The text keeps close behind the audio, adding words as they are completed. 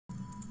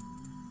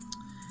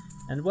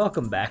And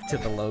welcome back to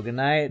the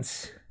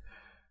Loganites.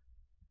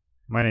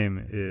 My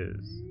name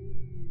is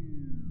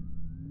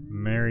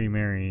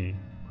Mary,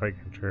 quite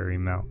contrary,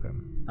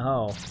 Malcolm.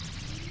 Oh,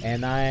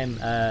 and I'm,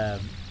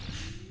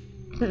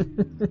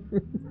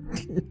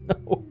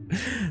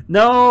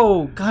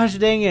 No! Gosh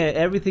dang it.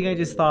 Everything I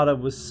just thought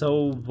of was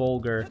so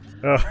vulgar.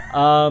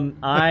 Oh.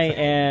 I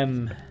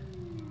am...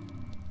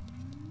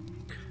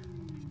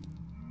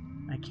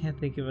 I can't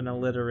think of an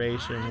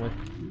alliteration with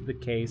the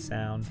K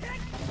sound.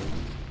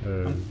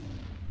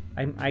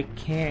 I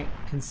can't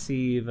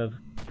conceive of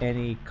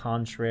any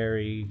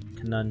contrary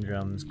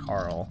conundrums,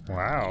 Carl.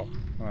 Wow,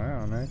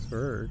 nice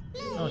word.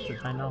 Oh, it's a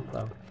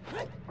Dinolfo.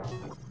 A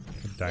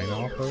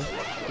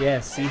Dinolfo?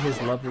 Yeah, see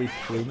his lovely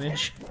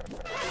plumage?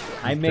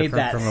 I It's made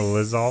that from a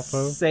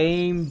Lizolfo?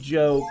 same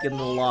joke in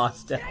the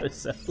Lost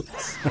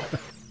episodes.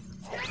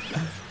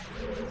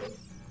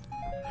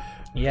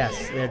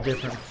 Yes, they're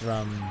different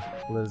from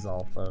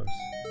Lizolfos.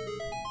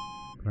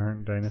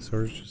 Aren't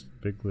dinosaurs just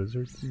big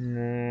lizards?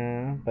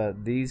 No,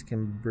 but these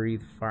can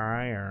breathe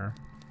fire.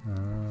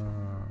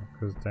 Oh,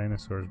 because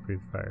dinosaurs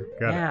breathe fire.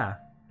 Got it.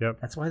 Yep.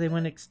 That's why they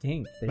went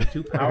extinct. They're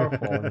too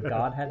powerful, and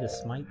God had to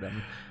smite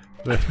them.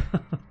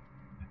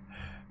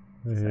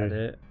 Is that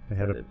it? They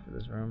had it for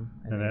this room?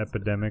 an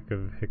epidemic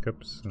of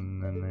hiccups,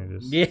 and then they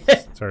just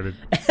started.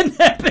 An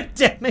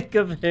epidemic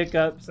of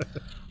hiccups.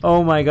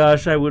 Oh my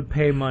gosh, I would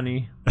pay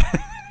money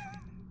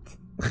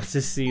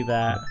to see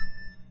that.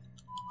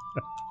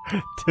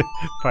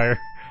 Fire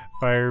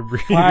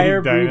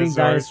breathing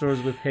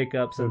dinosaurs with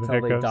hiccups until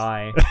they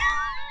die.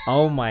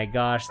 Oh my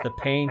gosh, the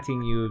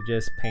painting you have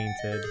just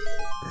painted.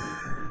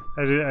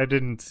 I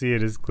didn't see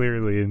it as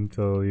clearly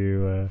until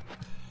you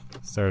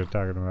started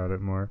talking about it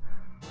more.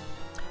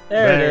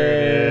 There it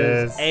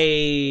is.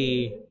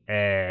 Hey.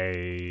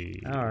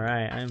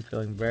 Alright, I'm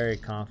feeling very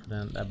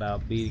confident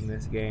about beating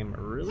this game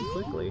really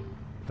quickly.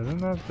 Isn't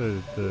that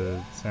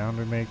the sound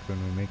we make when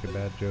we make a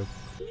bad joke?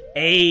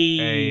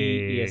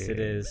 Hey. Yes, it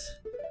is.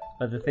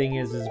 But the thing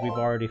is we've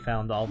already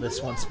found all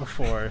this once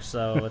before,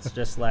 so it's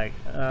just like,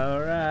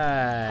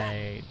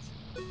 alright.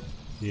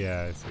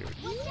 Yeah, I see what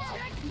you're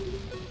saying.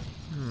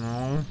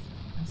 No.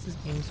 Why is this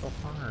game so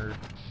hard?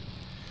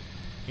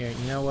 Here,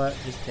 you know what?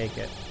 Just take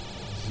it.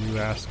 You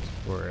asked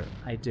for it.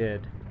 I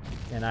did.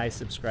 And I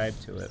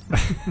subscribed to it.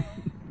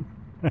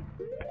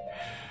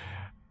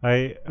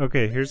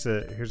 Okay, here's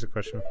a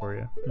question for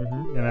you.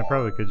 And I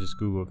probably could just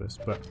Google this,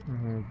 but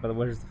but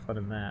what is the fun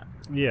in that?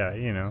 Yeah,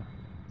 you know,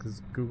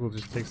 because Google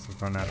just takes the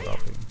fun out of all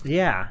things.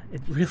 Yeah,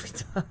 it really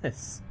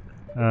does.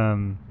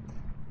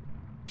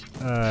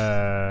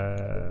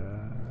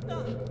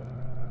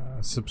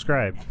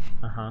 Subscribe.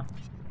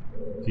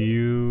 Do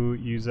you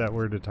use that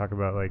word to talk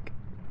about like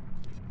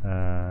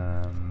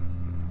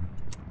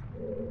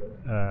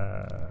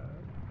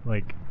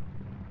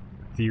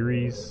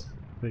theories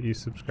that you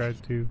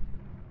subscribe to?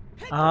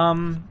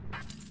 I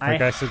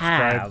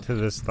subscribe to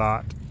this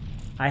thought.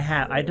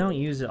 I don't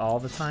use it all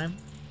the time.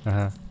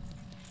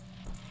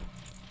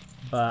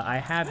 But I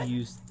have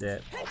used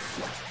it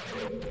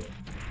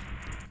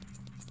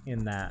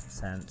in that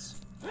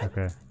sense.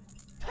 Okay.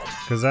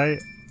 Because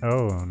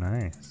oh,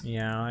 nice.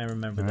 Yeah, I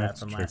remember that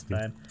from last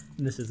time.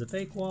 And this is a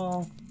fake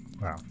wall.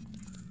 Wow.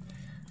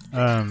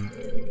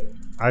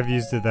 I've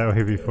used it that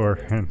way before,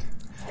 and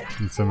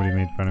somebody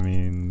made fun of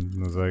me and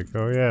was like,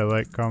 "Oh yeah,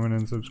 like, comment,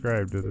 and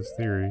subscribe to this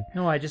theory."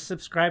 No, I just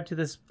subscribed to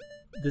this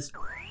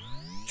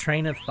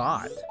train of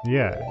thought.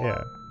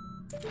 Yeah.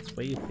 That's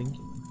what you're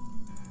thinking.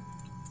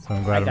 So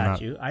I'm glad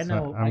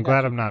I'm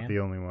glad I'm not the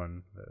only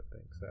one that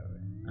thinks that way.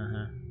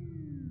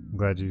 I'm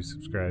glad you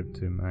subscribed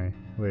to my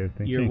way of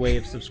thinking. Your way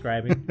of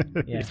subscribing?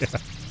 Yeah.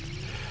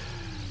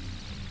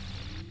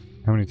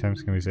 How many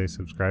times can we say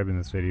subscribe in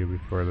this video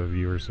before the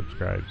viewer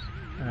subscribes?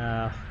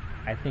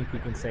 I think we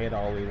can say it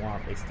all we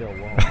want. They still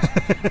won't.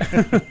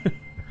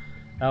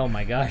 Oh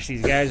my gosh,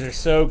 these guys are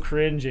so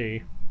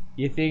cringy.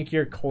 You think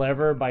you're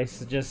clever by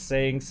just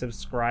saying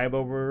subscribe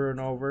over and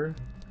over?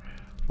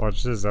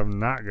 Watch this, I'm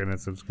not going to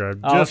subscribe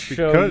I'll just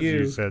show because you.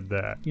 You said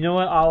that. You know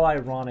what? I'll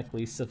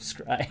ironically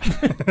subscribe.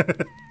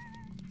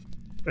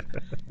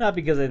 Not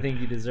because I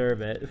think you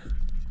deserve it.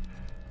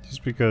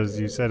 Just because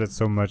you said it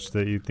so much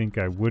that you think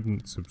I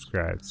wouldn't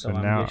subscribe. So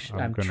now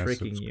I'm going to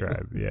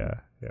subscribe. You. Yeah.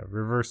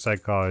 Reverse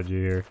psychology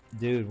here.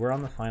 Dude, we're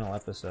on the final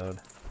episode.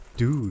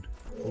 Dude.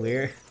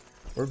 We're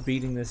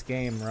beating this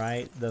game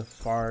right the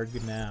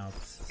farg now.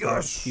 So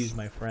yes! Excuse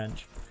my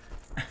French.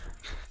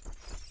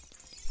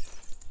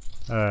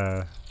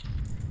 Wow.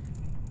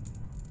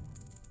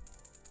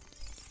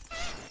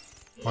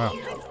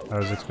 I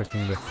was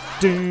expecting the...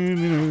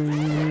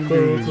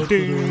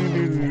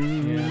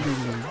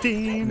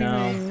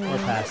 No, we're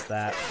past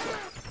that.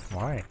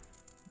 Why?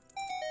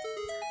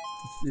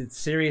 It's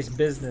serious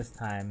business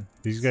time.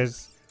 These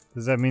guys...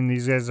 Does that mean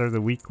these guys are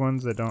the weak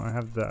ones that don't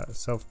have the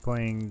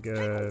self-playing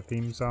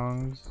theme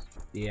songs?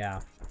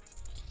 Yeah.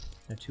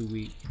 They're too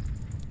weak.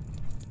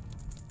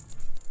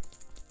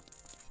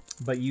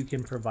 But you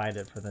can provide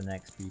it for the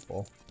next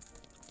people.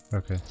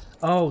 Okay.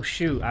 Oh,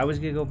 shoot. I was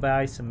going to go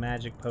buy some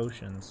magic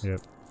potions.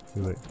 Yep.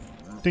 Too late.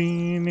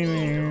 Dude,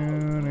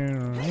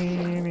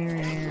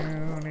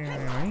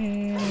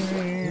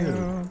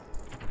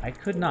 I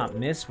could not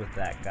miss with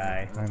that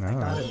guy. I know. I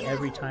got him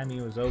every time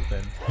he was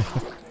open.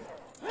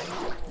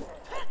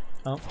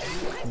 Oh,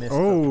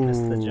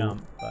 missed the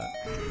jump, but...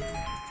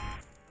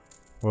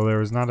 Well, there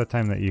was not a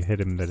time that you hit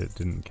him that it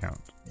didn't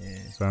count.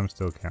 Yeah. So I'm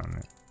still counting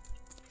it.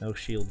 No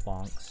shield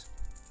bonks.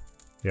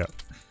 Yep.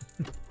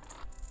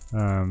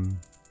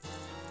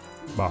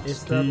 Boss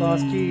It's key. the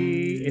boss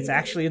key. It's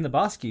actually in the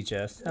boss key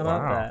chest. How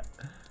about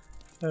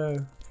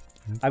that?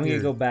 I'm gonna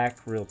go back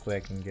real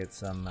quick and get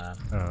some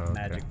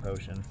magic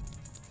potion.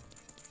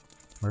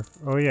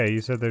 Oh yeah,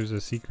 you said there's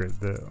a secret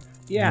that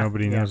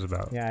nobody knows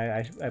about.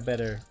 Yeah, I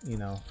better,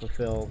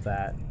 fulfill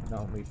that.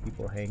 Don't leave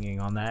people hanging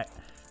on that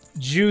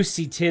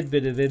juicy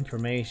tidbit of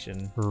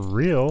information. For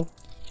real?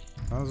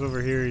 I was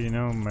over here,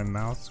 my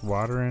mouth's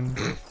watering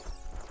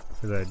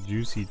for that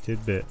juicy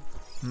tidbit.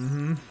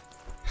 Mm-hmm.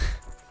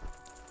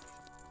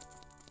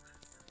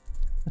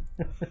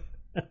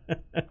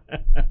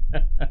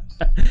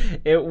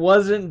 It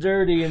wasn't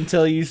dirty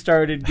until you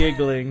started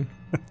giggling.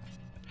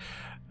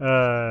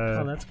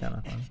 Oh, that's kind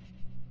of fun.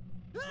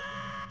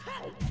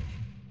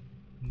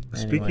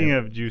 Speaking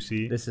of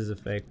juicy, this is a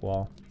fake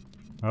wall.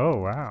 Oh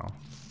wow!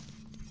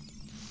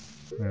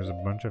 There's a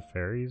bunch of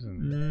fairies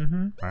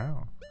and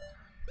wow.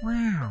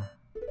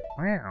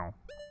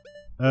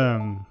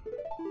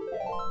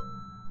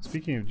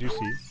 Speaking of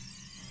juicy,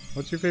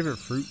 what's your favorite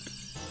fruit?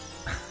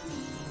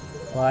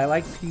 Well, I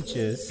like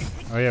peaches.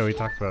 Oh yeah, we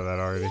talked about that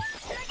already.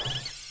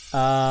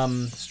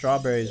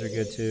 Strawberries are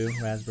good too.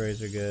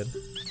 Raspberries are good.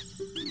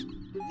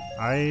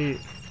 I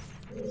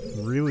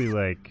really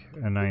like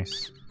a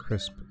nice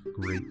crisp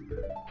grape.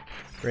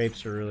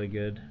 Grapes are really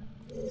good.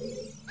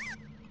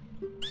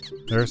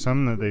 There are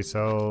some that they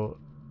sell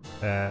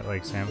at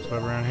like Sam's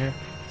Club around here.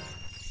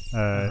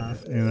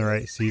 In the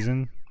right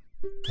season.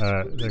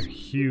 They're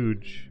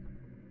huge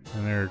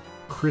and they're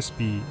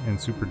crispy and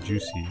super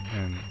juicy,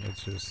 and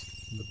it's just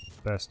the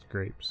best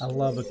grapes. I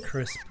love a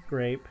crisp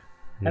grape.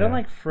 Yeah. I don't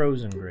like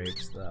frozen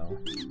grapes though.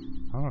 I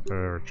don't know if I've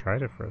ever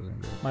tried a frozen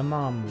grape. My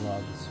mom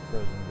loves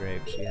frozen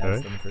grapes. She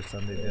has them for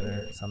Sunday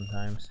dinner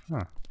sometimes.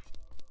 Huh.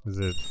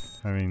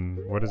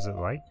 What is it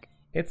like?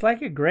 It's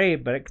like a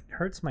grape, but it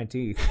hurts my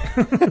teeth.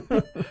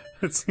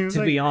 It seems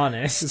to be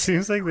honest. It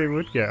seems like they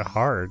would get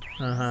hard.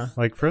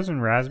 Like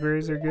frozen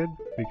raspberries are good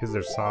because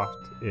they're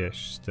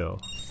soft-ish still.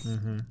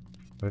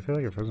 But I feel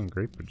like a frozen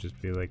grape would just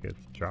be like a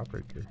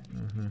jawbreaker.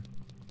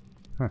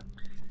 Huh.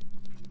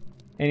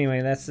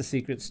 Anyway, that's the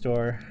secret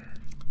store.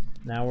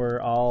 Now we're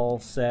all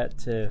set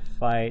to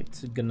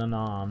fight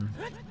Gannon.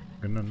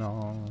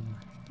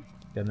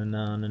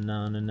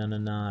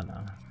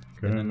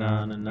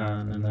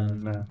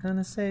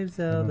 Gonna save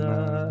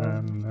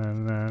Zelda.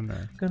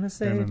 Gonna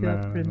save your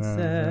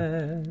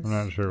princess. I'm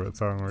not sure what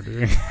song we're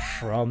doing.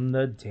 From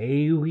the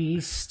day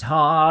we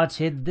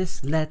started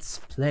this Let's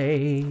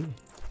Play,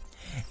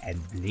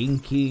 and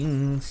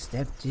blinking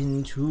stepped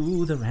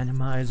into the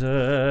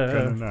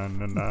randomizer,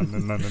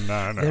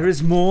 there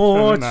is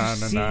more to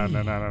see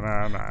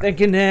than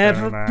can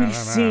ever be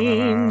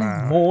seen,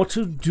 more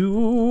to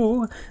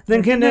do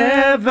than can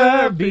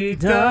ever be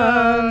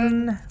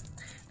done.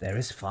 There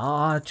is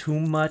far too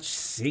much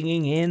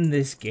singing in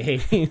this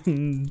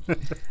game.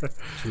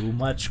 Too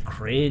much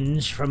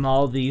cringe from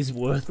all these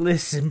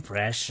worthless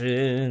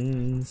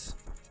impressions.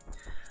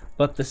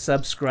 But the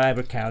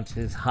subscriber count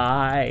is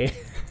high.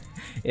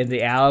 And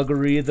the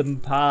algorithm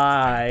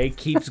pie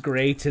keeps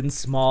great and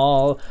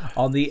small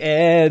on the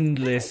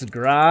endless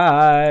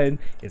grind.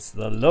 It's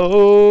the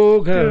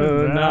Loganites.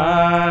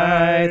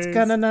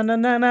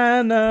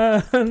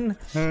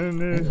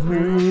 It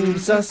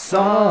moves us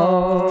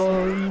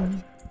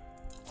on.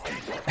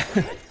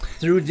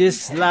 Through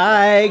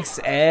dislikes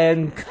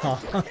and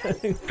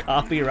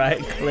copyright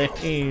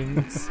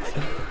claims.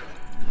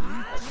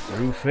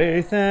 Through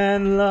faith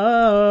and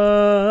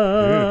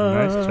love. Dude,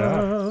 nice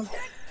job.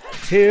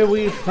 Till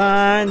we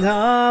find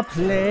our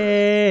place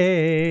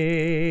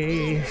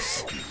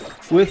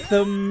with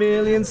the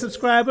 1,000,000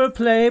 subscriber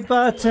play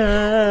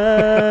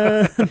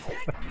button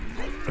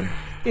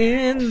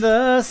in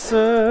the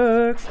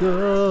circle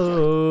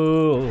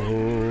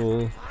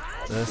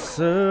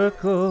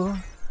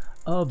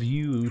of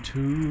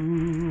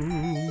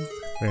YouTube.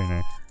 Very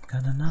nice.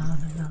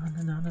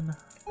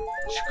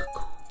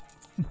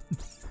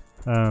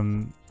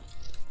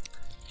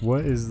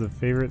 What is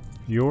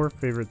your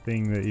favorite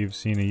thing that you've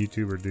seen a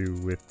YouTuber do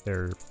with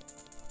their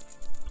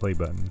play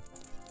button?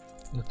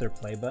 With their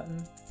play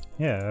button?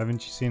 Yeah,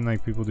 haven't you seen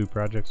like people do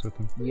projects with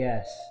them?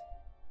 Yes.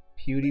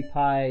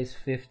 PewDiePie's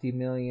 50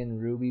 million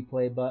Ruby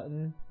play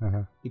button.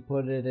 He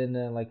put it in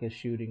a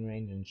shooting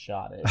range and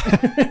shot it.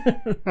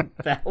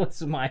 That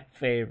was my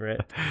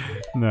favorite.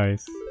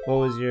 Nice. What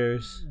was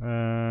yours?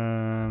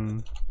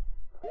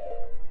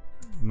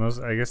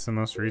 I guess the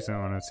most recent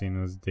one I've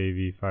seen was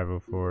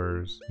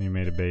Davey504's. He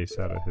made a base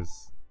out of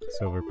his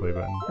silver play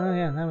button. Oh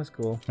yeah, that was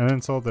cool. And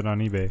then sold it on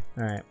eBay.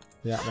 Alright,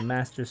 we got the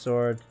Master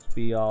Sword to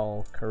be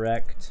all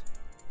correct.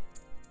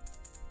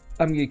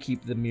 I'm gonna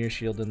keep the mirror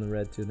shield and the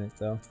red tunic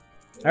though.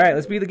 All right,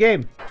 let's beat the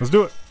game. Let's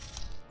do it.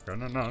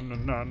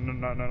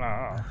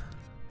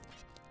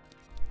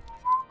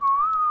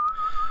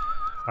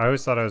 I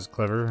always thought I was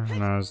clever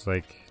when I was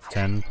like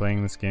 10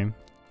 playing this game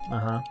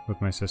with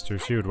my sister.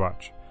 She would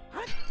watch.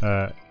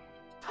 Okay,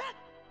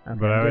 but I'm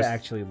gonna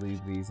actually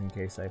leave these in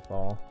case I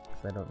fall,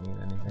 because I don't need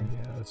anything.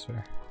 Yeah, that's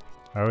fair.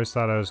 I always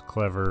thought I was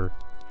clever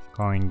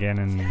calling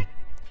gannon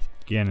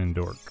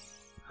dork.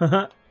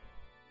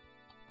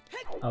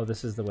 Oh,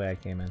 this is the way I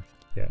came in.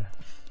 Yeah.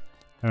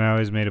 And I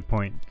always made a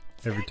point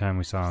every time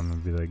we saw him,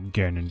 I'd be like,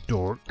 gannon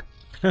dork.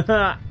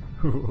 I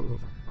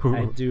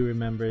do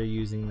remember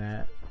using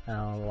that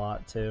a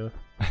lot too.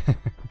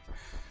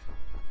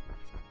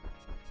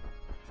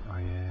 Oh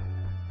yeah.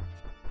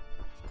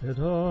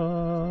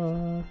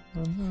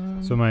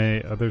 So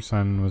my other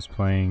son was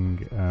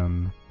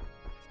playing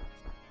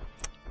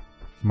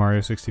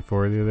Mario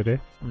 64 the other day,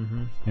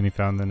 and he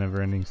found the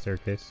never-ending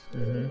staircase.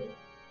 You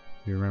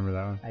remember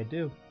that one? I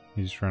do.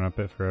 You just run up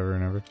it forever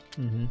and ever.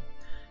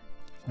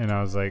 And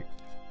I was like,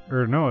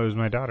 or no, it was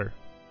my daughter,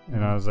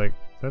 and I was like,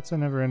 "That's a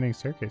never-ending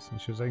staircase."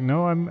 And she was like,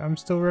 "No, I'm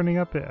still running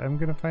up it. I'm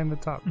gonna find the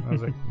top." And I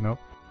was like, "Nope."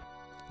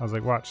 I was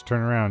like, "Watch,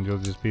 turn around. You'll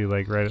just be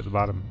like right at the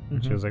bottom."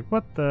 And she was like,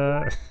 "What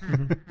the?"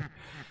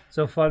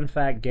 So fun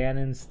fact,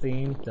 Ganon's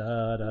theme,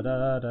 da da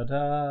da da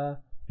da,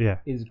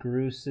 is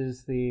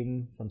Groos's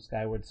theme from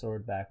Skyward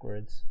Sword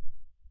backwards.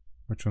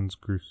 Which one's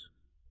Groos?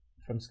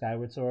 From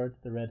Skyward Sword,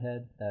 the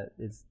redhead that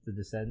is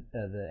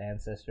the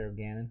ancestor of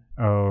Ganon.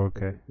 Oh,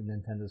 okay.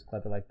 Nintendo's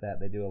clever like that.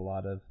 They do a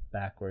lot of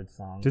backward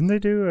songs. Didn't they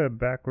do a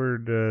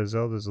backward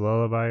Zelda's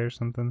Lullaby or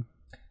something?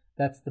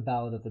 That's the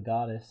Ballad of the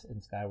Goddess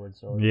in Skyward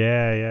Sword.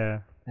 Yeah,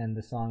 yeah. And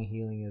the song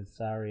Healing is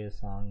Saria's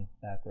song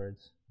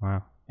backwards.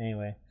 Wow.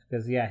 Anyway,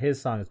 because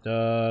his song is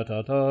da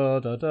da da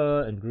da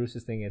da, and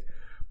Groos's thing is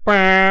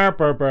bah,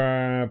 bah,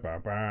 bah, bah,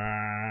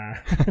 bah.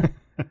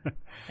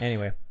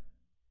 Anyway,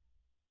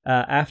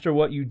 after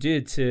what you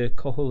did to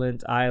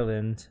Koholint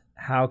Island,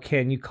 how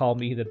can you call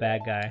me the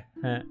bad guy?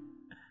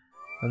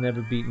 You'll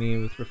never beat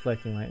me with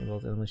reflecting lightning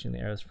bolts and unleashing the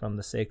arrows from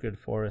the sacred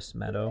forest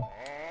meadow.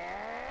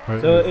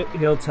 So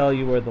he'll tell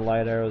you where the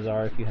light arrows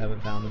are if you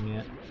haven't found them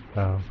yet.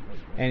 Oh.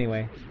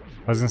 Anyway.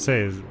 I was gonna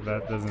say,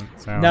 that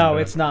doesn't sound... No,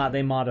 it's not.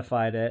 They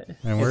modified it.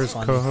 And where's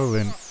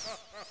Koholint?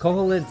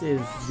 Koholint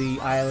is the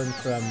island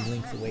from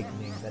Link's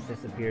Awakening that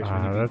disappears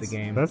when you beat the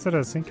game. That's what I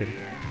was thinking.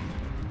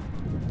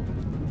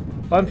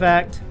 Fun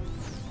fact,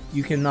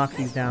 you can knock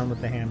these down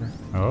with the hammer.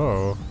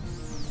 Oh.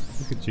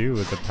 Look at you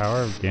with the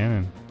power of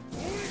Ganon.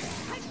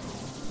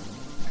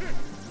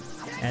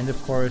 And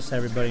of course,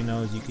 everybody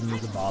knows you can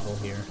use a bottle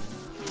here.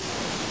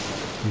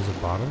 Use a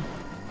bottle?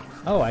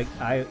 Oh, I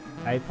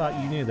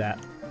thought you knew that.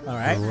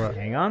 Alright,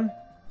 hang on.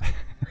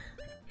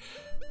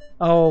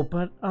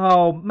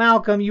 Oh,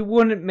 Malcolm, you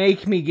wouldn't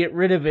make me get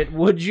rid of it,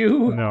 would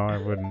you? No, I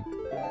wouldn't.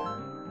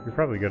 You're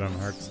probably good on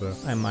hearts, though.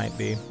 I might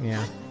be,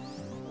 yeah.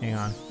 Hang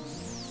on.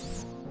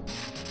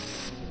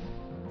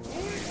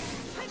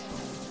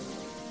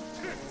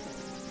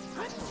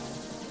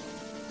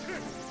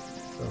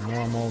 So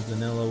normal,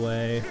 vanilla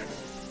way.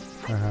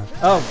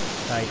 Oh,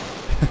 tight.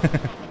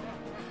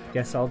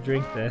 Guess I'll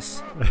drink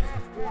this.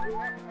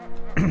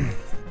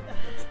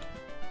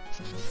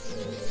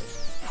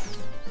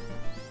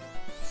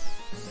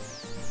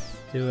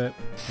 Do it.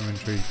 I'm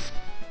intrigued.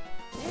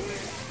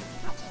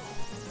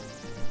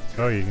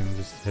 Oh, you can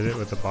just hit it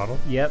with the bottle?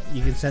 Yep,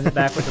 you can send it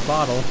back with the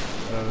bottle.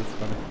 Oh, that's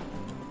funny.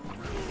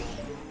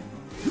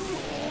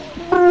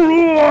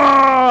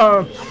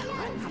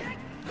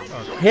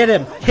 Hit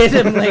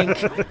him, Link.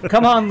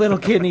 Come on, little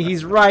kidney,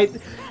 he's right.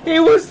 He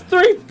was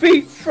 3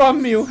 feet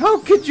from you. How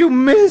could you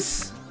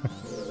miss?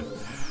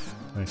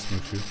 Nice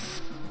smooch.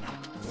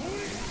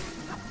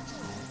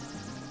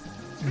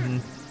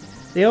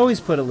 They always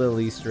put a little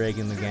Easter egg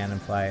in the Ganon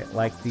fight,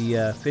 like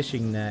the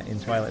fishing net in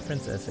Twilight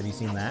Princess. Have you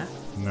seen that?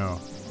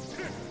 No.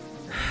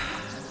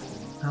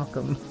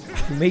 Malcolm,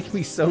 you make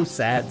me so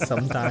sad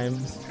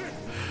sometimes.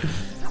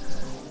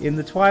 In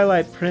the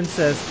Twilight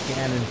Princess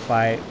Ganon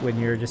fight, when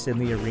you're just in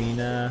the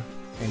arena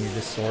and you're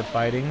just sword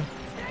fighting,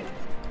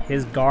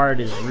 his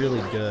guard is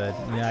really good.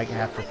 You know, I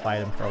have to fight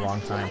him for a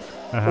long time.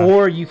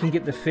 Or you can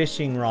get the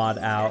fishing rod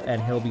out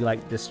and he'll be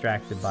like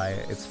distracted by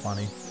it. It's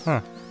funny.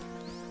 Huh.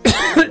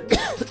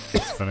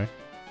 That's funny.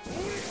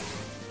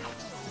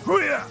 Oh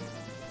yeah.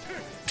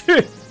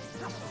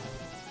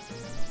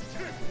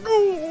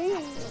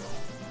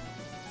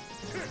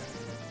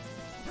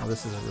 Oh,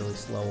 this is a really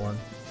slow one.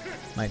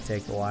 Might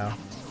take a while.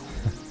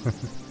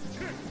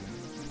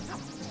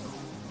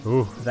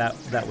 Ooh.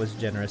 That was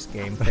generous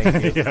game.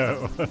 Thank you.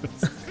 Yeah, it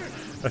was.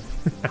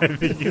 I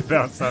think you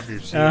bounced off your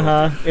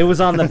shield. It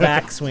was on the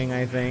backswing,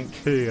 I think.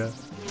 Yeah.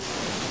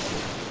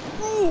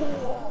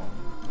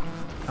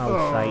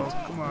 Oh, fight.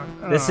 Come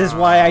on. This is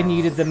why I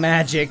needed the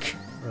magic.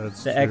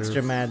 That's the true.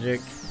 Extra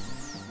magic.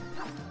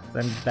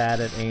 I'm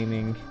bad at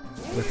aiming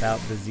without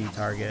the Z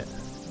target.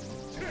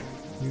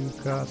 You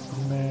got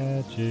the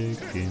magic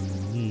in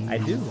you. I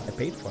do. I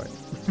paid for it.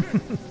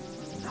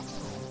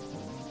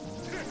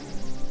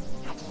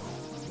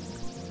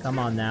 Come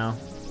on now.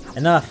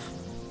 Enough.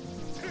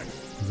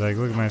 He's like,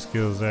 look at my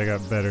skills, I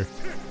got better.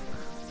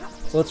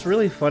 Well, it's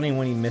really funny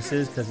when he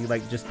misses because he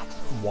like just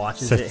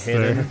watches Sits it hit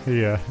there. him.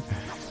 Yeah.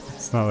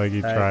 It's not like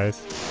he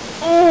tries.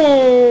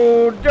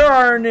 Oh,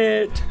 darn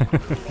it!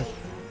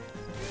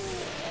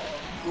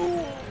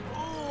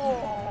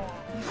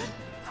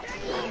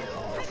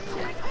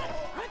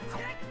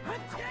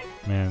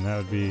 Man, that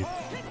would be... Do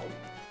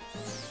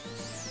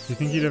you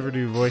think you'd ever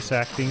do voice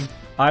acting?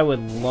 I would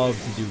love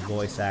to do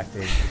voice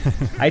acting.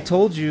 I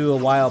told you a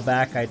while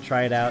back I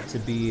tried out to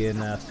be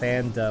in a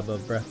fan dub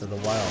of Breath of the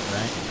Wild,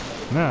 right?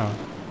 No.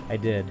 I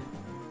did.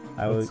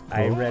 That's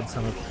I cool. read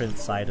some of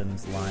Prince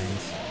Sidon's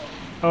lines.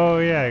 Oh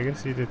yeah, I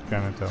guess you did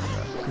kind of tell me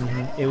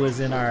that. It was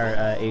in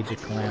our Age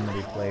of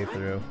Calamity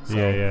playthrough. So.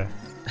 Yeah.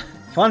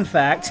 Fun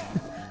fact,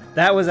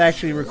 that was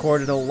actually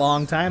recorded a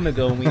long time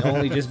ago and we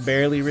only just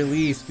barely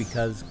released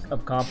because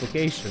of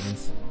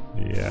complications.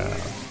 Yeah.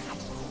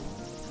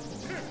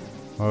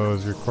 Well, it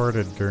was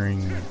recorded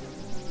during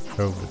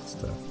COVID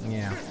stuff.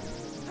 Yeah.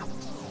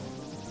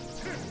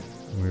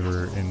 We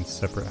were in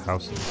separate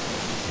houses.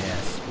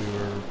 Yes, we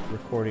were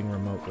recording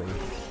remotely.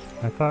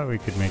 I thought we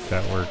could make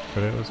that work,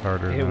 but it was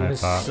harder than I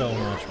thought. It was so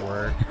much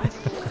work.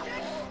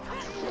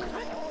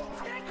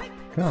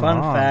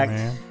 Fun fact,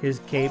 man. his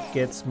cape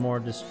gets more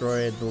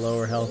destroyed the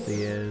lower health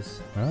he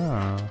is.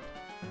 Oh.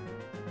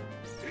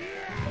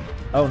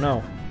 Oh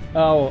no.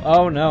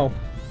 Oh no.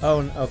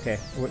 Oh, okay.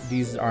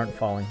 These aren't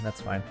falling. That's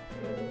fine.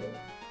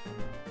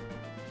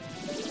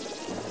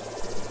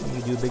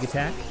 You do a big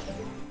attack?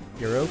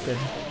 You're open.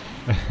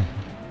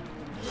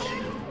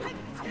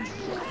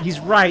 He's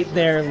right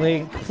there,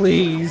 Link.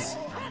 Please.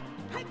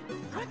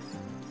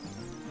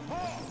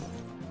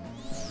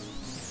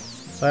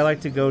 So I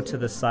like to go to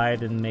the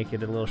side and make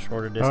it a little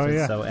shorter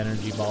distance so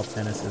energy ball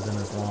tennis isn't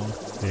as long.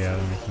 Yeah,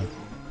 that makes sense.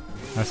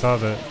 I saw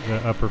the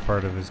upper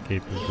part of his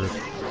cape was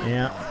ripped.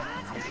 Yeah.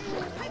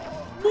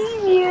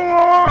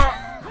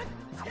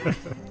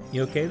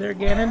 You okay there,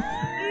 Gannon?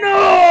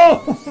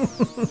 No!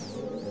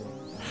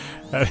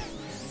 I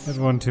had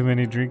one too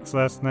many drinks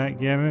last night,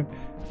 Gannon.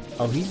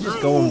 Oh, he's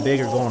just going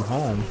big or going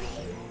home.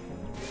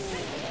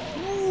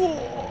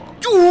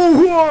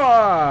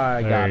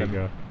 I got him.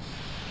 There you go.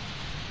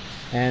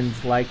 And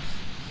like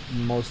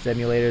most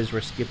emulators,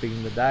 we're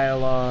skipping the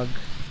dialogue.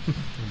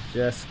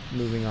 Just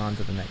moving on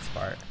to the next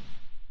part.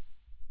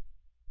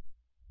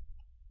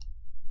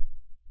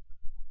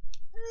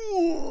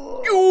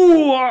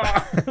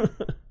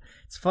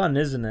 It's fun,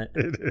 isn't it?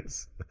 It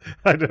is.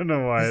 I don't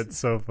know why it's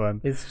so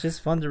fun. It's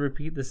just fun to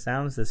repeat the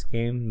sounds this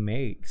game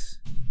makes.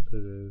 It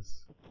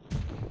is.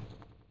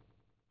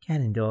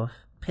 Ganondorf,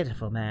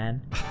 pitiful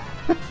man.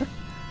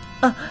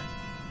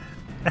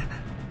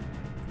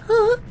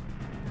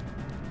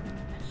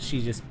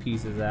 She just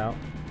pieces out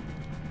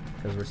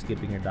because we're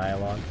skipping her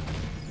dialogue.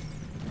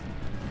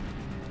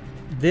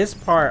 This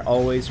part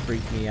always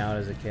freaked me out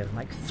as a kid. I'm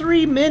like,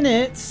 3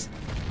 minutes?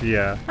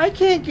 Yeah. I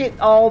can't get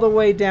all the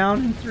way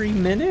down in 3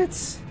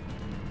 minutes.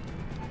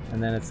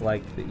 And then it's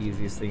like the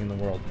easiest thing in the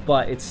world,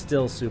 but it's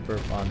still super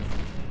fun.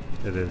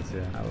 It is,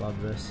 yeah. I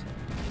love this.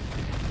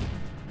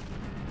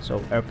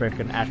 So epic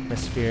and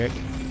atmospheric.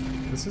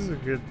 This is a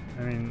good,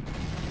 I mean,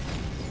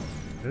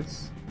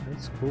 it's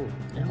cool.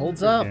 It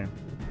holds up. Game.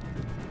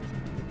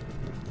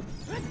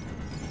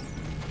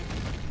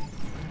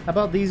 How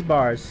about these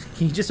bars?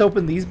 Can you just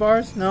open these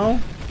bars? No?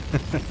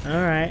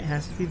 Alright,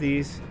 has to be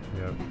these.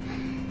 Yep.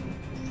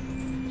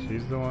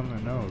 She's the one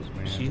that knows,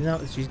 man.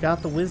 She's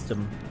got the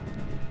wisdom.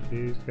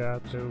 She's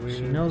got the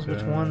wisdom. She knows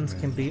which ones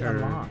can be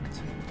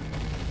unlocked.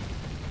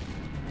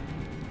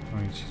 I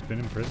mean, she's been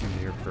imprisoned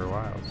here for a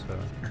while, so...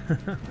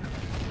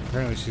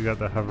 Apparently she's got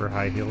the hover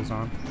high heels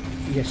on.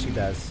 Yes, she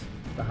does.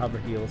 The hover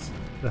heels.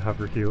 The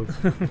hover heels.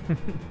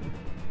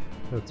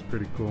 That's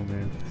pretty cool,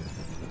 man.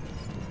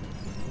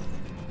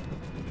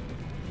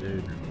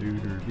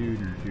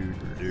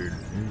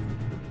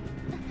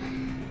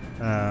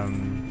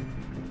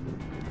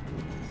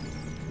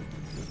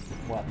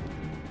 What?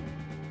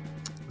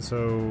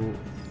 So...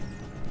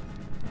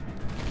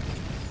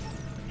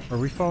 Are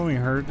we following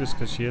her just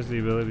because she has the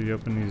ability to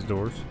open these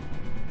doors?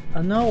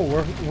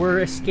 No,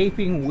 we're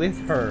escaping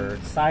with her,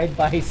 side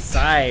by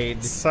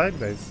side. Side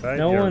by side.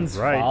 No you're one's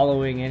right.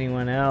 following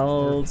anyone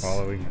else. We're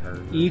following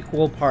her.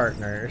 Equal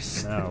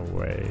partners. No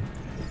way.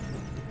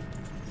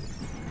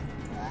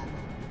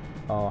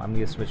 Oh, I'm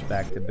gonna switch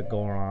back to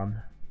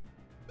Begoron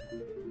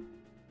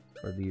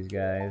for these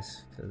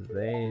guys because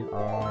they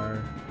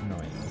are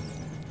annoying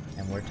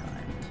and we're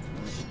timed.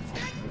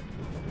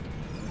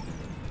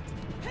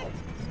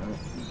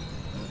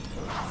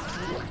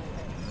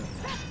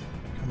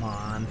 Come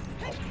on.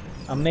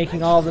 I'm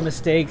making all the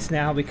mistakes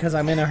now because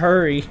I'm in a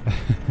hurry.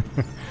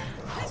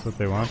 That's what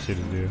they want you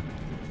to do.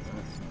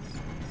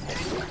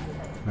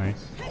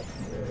 Nice.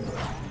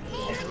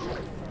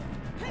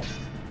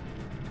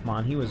 Come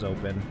on, he was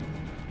open.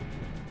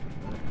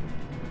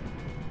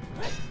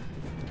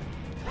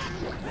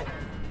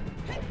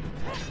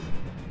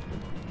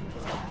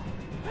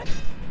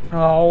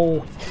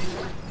 Oh.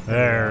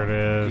 There it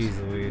is.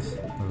 Jeez Louise.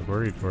 I was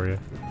worried for you.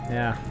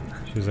 Yeah.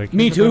 She was like,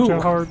 Me "Here's a too." bunch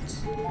of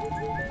hearts.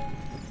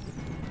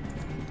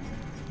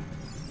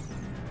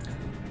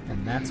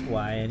 And that's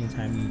why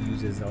anytime you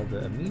use a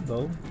Zelda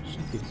amiibo, she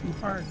gives you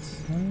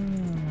hearts.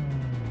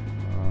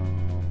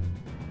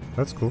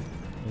 That's cool.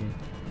 Yeah.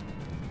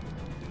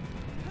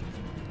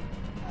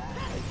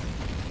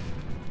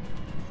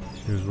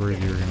 She was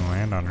worried you were gonna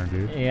land on her,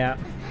 dude. Yeah.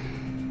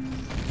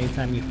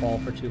 Anytime you fall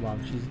for too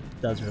long, she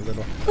does her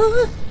little.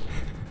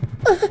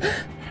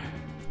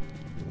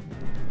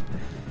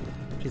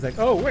 She's like,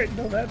 oh wait,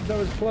 no, that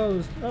door's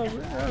closed. Oh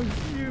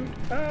shoot!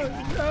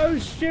 Oh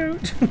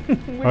shoot! Which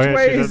Oh yeah,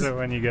 way she is? does it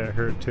when you get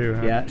hurt too,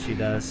 huh? Yeah, she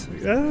does.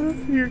 Oh,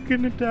 you're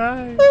gonna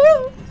die.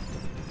 Oh,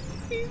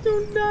 please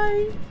don't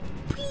die,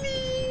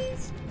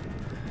 please.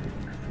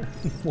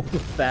 What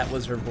if that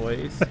was her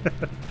voice?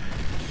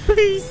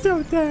 Please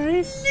don't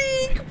die.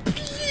 Link,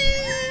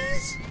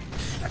 please!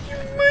 You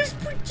must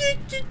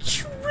protect the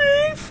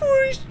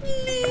Triforce,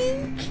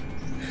 Link!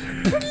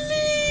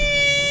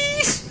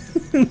 Please!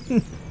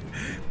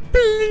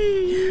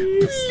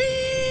 Please!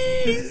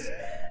 Please!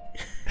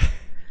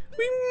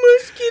 We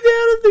must get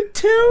out of the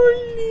tower,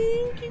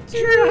 Link! It's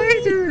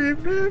Try to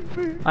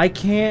remember. I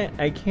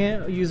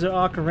can't use an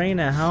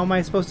ocarina. How am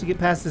I supposed to get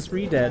past this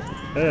re-dead?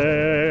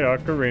 Hey,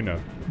 Ocarina.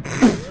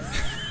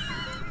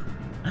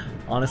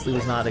 Honestly,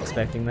 was not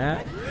expecting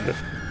that.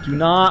 Do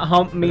not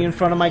hump me in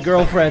front of my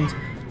girlfriend.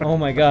 Oh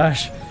my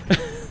gosh.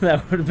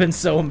 That would have been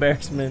so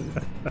embarrassment.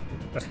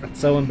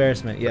 So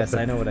embarrassment. Yes,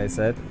 I know what I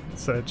said.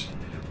 Such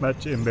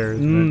much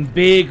embarrassment.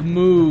 Big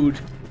mood.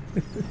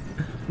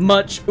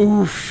 Much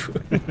oof.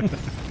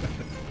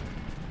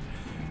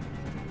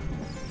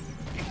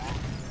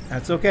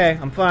 That's okay.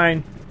 I'm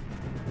fine.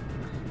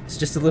 It's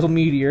just a little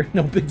meteor.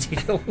 No big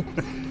deal.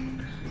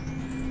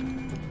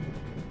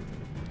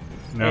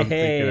 Now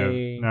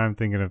Hey. I'm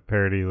thinking of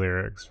parody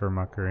lyrics for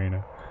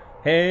Macarena.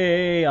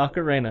 Hey,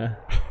 ocarina.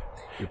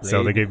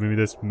 So they gave me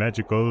this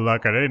magical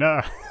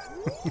ocarina.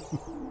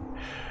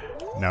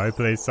 Now I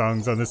play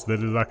songs on this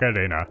little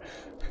ocarina.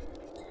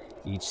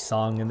 Each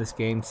song in this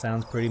game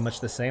sounds pretty much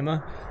the same, huh?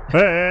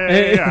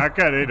 Hey,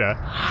 ocarina.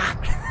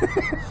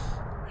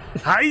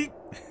 Hi.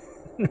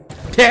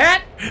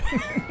 Cat!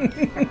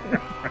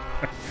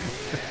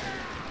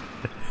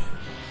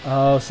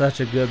 Oh, such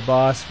a good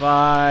boss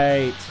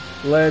fight.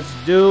 Let's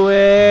do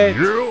it.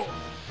 Yeah.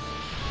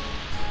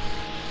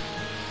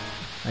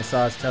 I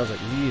saw his tails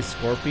like, is he a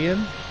scorpion?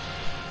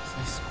 Is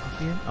he a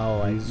scorpion?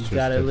 Oh, He's he's just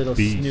got a a little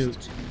beast.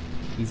 snoot.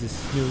 He's a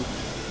snoot.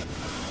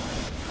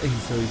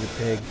 So he's a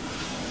pig.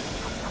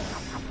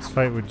 This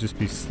fight would just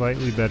be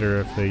slightly better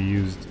if they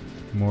used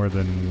more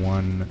than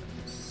one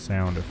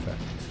sound effect.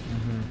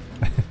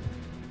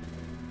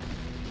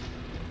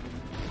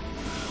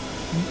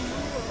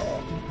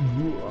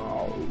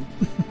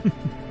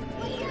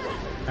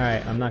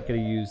 Alright, I'm not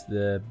going to use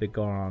the Big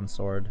Goron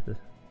sword.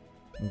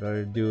 I'm going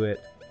to do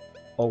it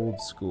old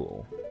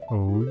school.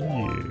 Oh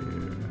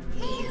yeah.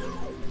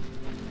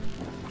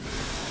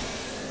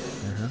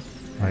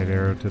 Light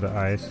arrow to the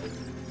eyes.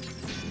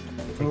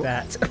 Take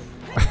that.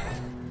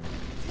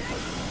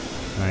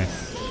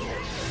 Nice.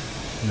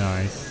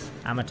 Nice.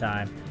 Hammer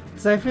time.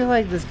 Because I feel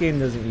like this game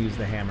doesn't use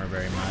the hammer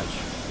very much.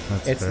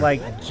 That's It's fair.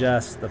 like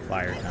just the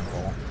fire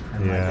temple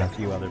and Yeah. like a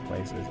few other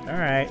places.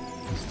 Alright.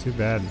 It's too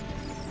bad.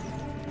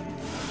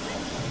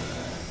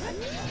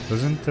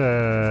 Doesn't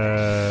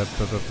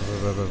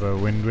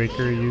Wind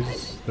Waker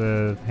use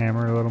the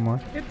hammer a little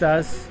more? It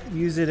does.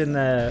 Use it in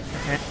the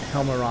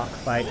Helma Rock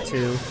fight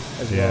too,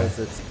 as Yeah. well as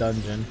its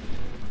dungeon.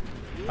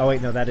 Oh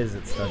wait, no, that is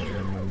its dungeon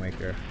in Wind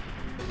Waker.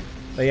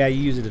 But yeah, you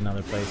use it in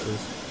other places.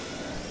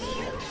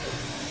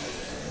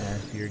 And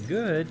if you're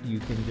good, you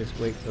can just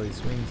wait till he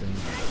swings and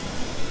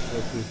go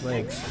through his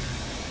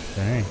legs.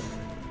 Dang.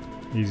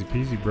 Easy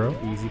peasy, bro.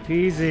 Easy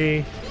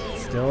peasy.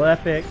 Still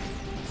epic.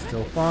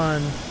 Still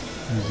fun.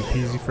 Easy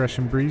peasy, fresh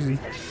and breezy.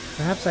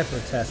 Perhaps I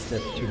protest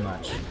it too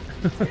much.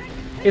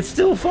 It's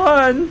still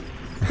fun!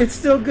 It's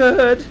still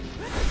good!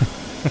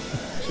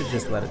 Should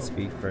just let it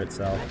speak for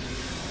itself.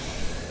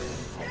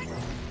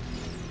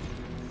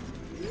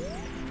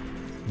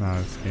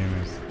 No,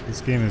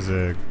 this game is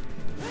a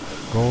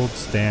gold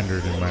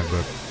standard in my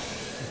book.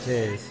 It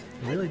is.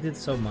 It really did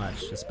so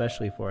much,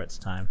 especially for its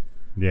time.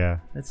 Yeah.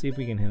 Let's see if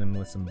we can hit him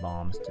with some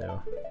bombs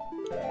too.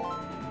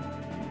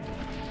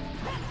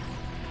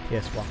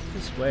 Yes, walk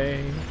this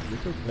way, a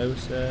little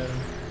closer.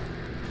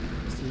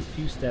 Just a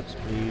few steps,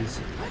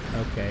 please.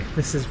 Okay,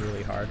 this is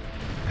really hard.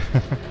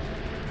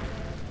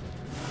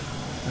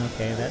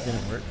 Okay, that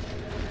didn't work.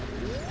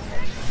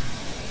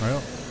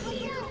 Well,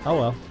 Oh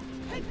well.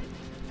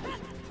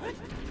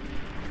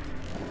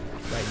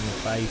 Right in the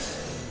face.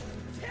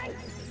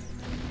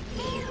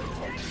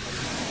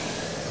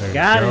 there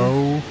Got you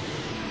him. go.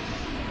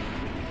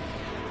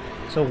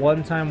 So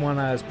one time when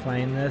I was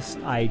playing this,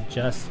 I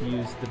just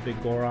used the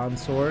Big Goron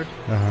sword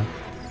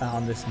Uh-huh.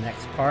 on this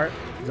next part.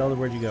 Zelda,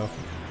 where'd you go?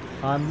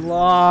 I'm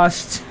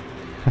lost.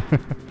 There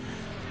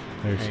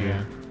she There is. you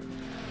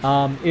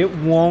go. It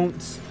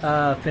won't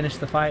finish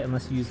the fight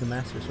unless you use the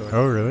Master Sword.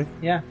 Oh, really?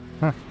 Yeah.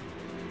 Huh.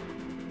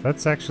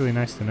 That's actually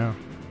nice to know.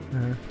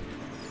 Uh-huh.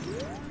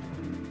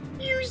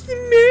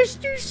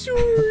 Master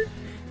Sword!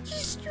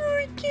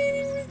 Destroy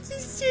Ganon with the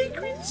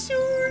sacred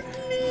sword,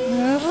 Link!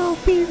 I'll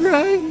be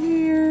right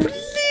here.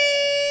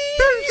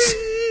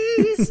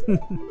 Please!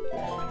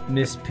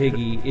 Miss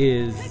Piggy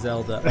is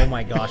Zelda. Oh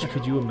my gosh,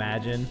 could you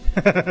imagine?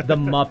 The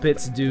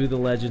Muppets do The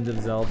Legend of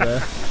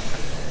Zelda.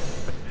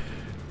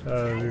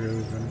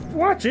 Really funny.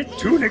 Watch it,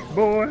 Tunic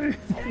Boy!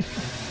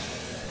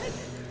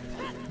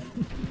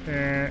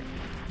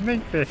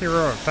 Link the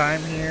hero of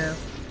time here.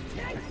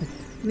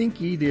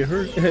 Linky, the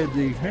hero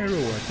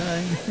of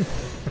time.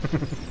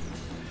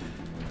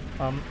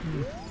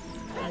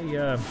 I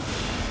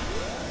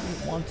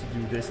didn't want to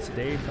do this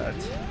today, but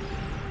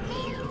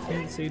I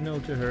can't say no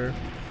to her.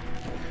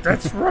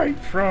 That's right,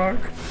 Frog.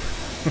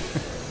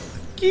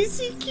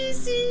 Kissy,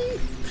 kissy.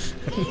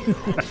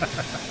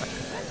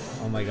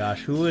 Oh my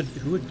gosh, who would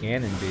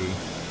Ganon be?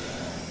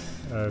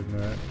 I have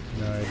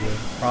no idea.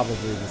 Probably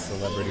the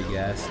celebrity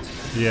guest.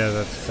 Yeah,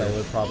 that's So it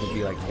would probably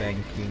be like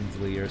Ben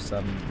Kingsley or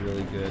some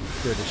really good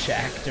British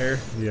actor.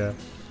 yeah.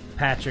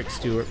 Patrick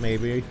Stewart,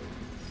 maybe.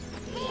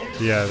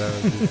 Yeah, that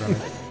would be funny.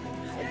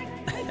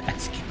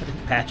 As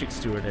Patrick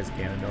Stewart as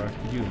Ganondorf.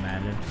 Could you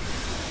imagine?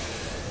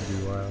 That'd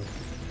be wild.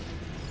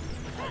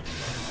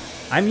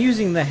 I'm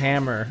using the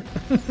hammer.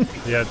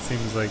 Yeah, it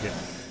seems like it.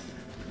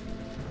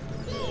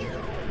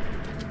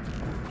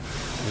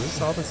 Is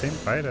this all the same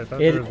fight? I thought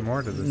there was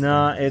more to this.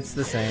 No, thing. it's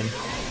the same.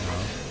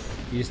 No.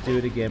 You just do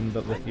it again,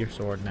 but with your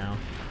sword now.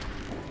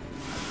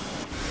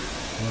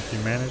 Well, if you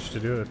manage to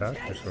do it without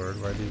your sword,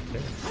 why do you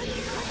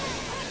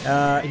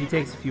care? He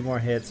takes a few more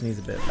hits and he's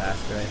a bit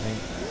faster, I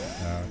think.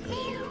 Oh,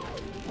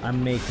 okay.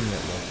 I'm making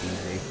it look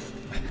easy.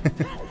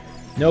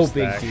 No Just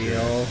big accurate.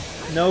 deal.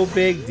 No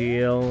big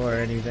deal or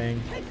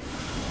anything.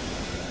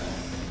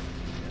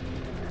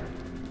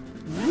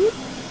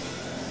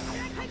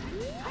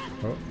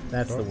 Oh,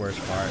 That's oh. the worst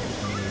part, is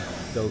when you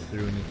go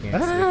through and you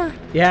can't see.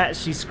 Yeah,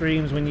 she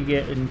screams when you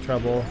get in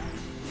trouble.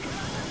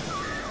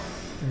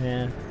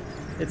 Yeah.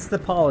 It's the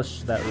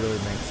polish that really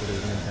makes it a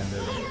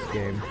Nintendo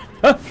game.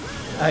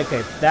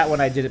 Okay, that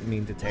one I didn't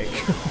mean to take.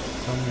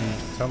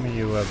 Tell me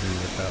you love me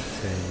without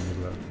saying you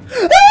love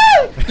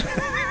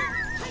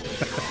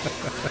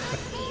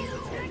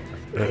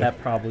me. That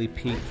probably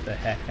peaked the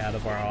heck out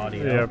of our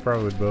audio. Yeah,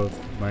 probably both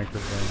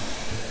microphones.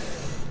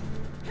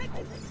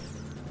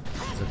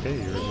 It's okay,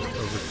 you were just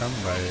overcome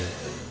by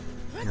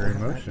your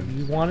emotions.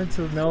 You wanted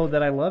to know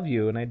that I love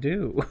you, and I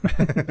do.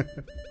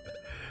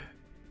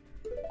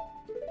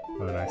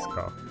 Oh, nice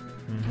call.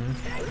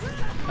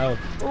 Oh.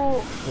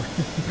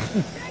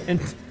 And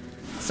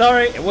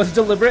sorry, it was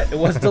deliberate. It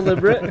was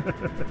deliberate.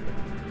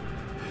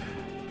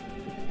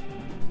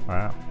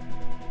 Wow.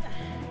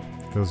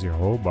 Fills your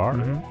whole bar.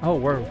 Oh,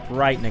 we're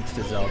right next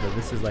to Zelda.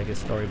 This is like a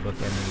storybook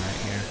ending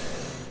right here.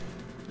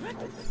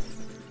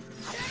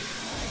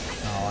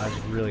 Oh, I was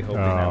really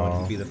hoping that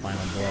would be the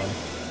final blow.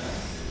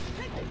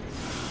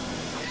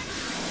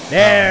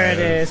 There it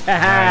is!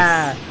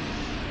 Haha!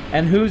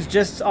 And who's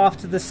just off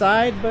to the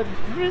side but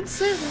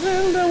Princess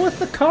Zelda with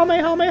the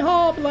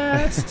Kamehameha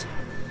blast?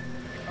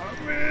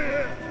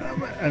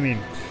 I mean,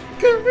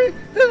 And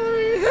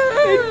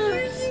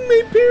using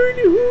my power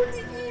to hold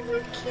the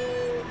evil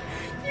king.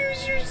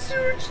 Use your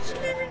sword to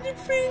deliver the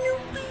final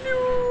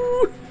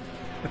blow.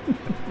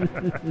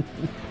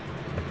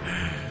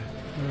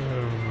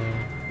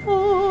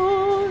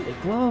 Oh, it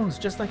glows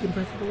just like in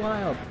Breath of the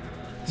Wild.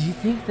 Do you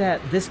think that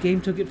this game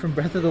took it from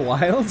Breath of the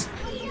Wild?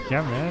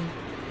 yeah, man.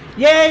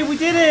 Yay, we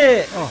did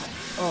it! Oh,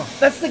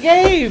 That's the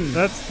game!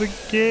 that's the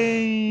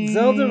game.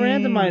 Zelda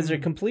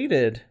Randomizer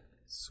completed.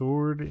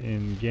 Sword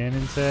in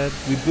Ganon's head.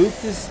 We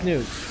booped his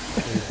snoot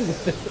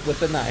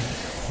with a knife.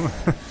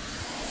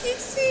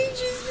 6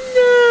 sages,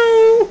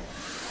 no!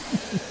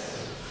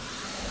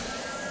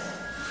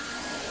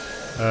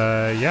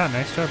 Yeah,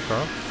 nice job,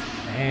 Carl.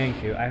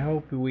 Thank you. I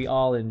hope we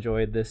all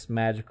enjoyed this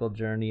magical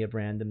journey of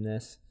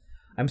randomness.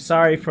 I'm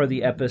sorry for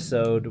the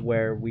episode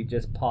where we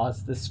just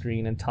paused the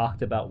screen and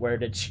talked about where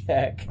to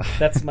check.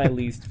 That's my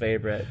least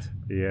favorite.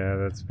 Yeah,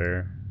 that's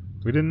fair.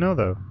 We didn't know,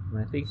 though. And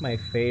I think my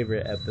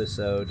favorite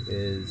episode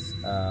is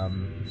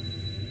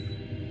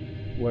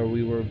where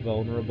we were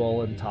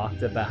vulnerable and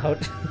talked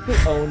about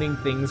owning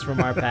things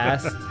from our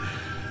past.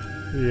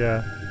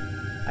 Yeah.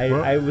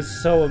 I was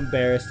so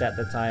embarrassed at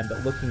the time,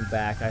 but looking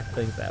back, I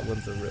think that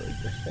one's a really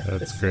good episode.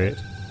 That's great.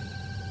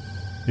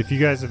 If you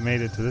guys have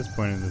made it to this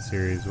point in the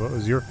series, what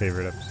was your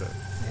favorite episode?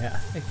 Yeah.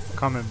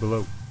 Comment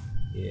below.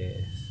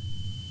 Yes.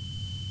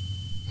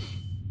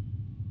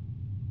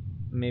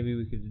 Maybe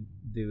we could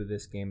do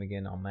this game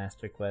again on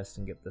Master Quest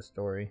and get the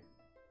story.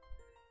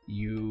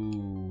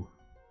 You.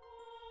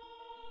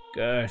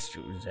 Curse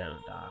you,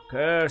 Zelda.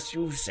 Curse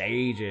you,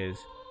 sages.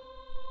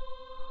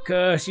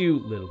 Curse you,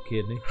 little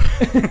kidney.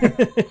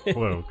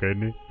 Little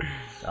kidney.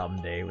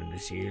 Someday when the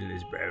seal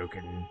is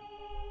broken.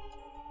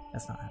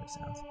 That's not how it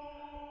sounds.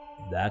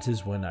 That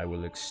is when I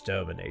will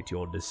exterminate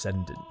your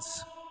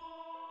descendants.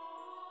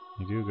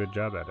 You do a good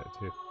job at it,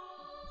 too.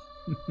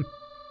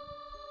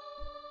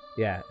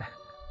 Yeah.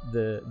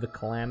 The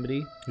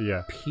calamity.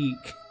 Yeah.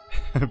 Peak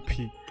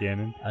Pete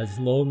Gannon. As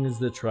long as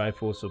the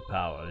Triforce of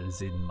Power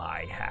is in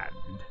my hand.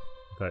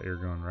 Thought you were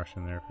going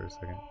Russian there for a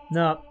second.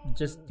 No,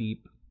 just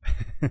deep.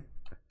 Oh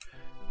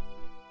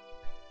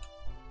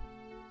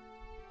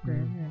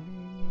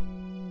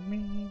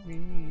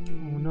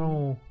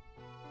no.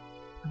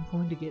 I'm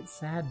going to get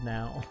sad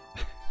now.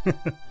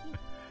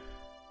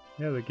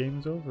 Yeah, the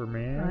game's over,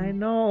 man. I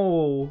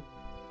know.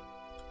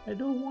 I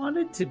don't want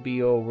it to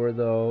be over,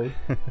 though.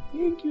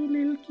 Thank you,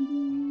 little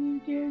kitty.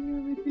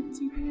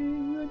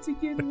 Once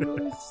again,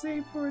 we're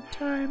safe for a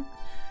time.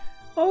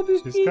 All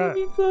this being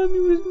before me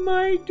was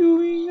my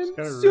doing.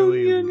 I'm so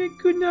young, I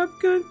couldn't have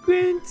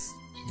consequence.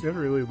 She's got a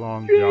really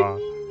long jaw.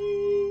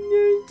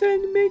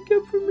 Time to make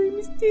up for my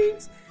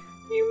mistakes.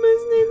 You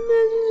must let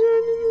matches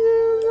run in the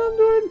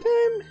outdoor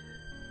time.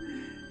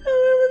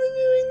 However, they're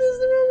doing this,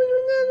 the Romans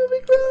will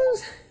be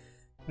closed.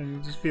 And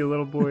you'll just be a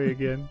little boy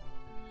again.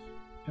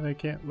 And I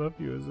can't love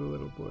you as a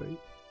little boy.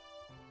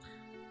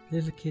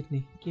 Little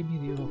kidney, give me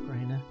the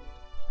ocarina.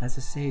 As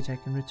a sage, I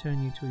can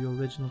return you to your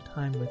original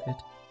time with it.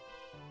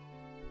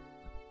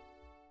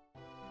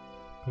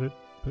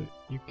 But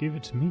you gave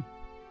it to me.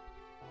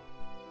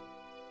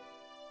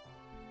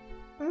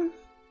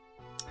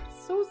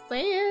 So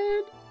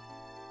sad.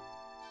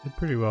 Did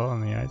pretty well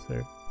on the eyes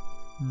there.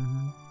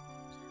 Mm-hmm.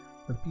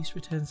 When peace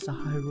returns to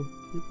Hyrule,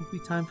 it will be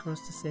time for us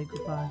to say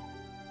goodbye.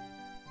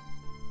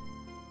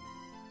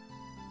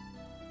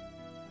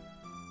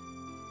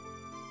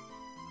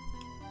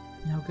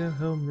 Now go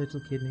home,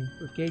 little kidney.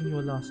 Regain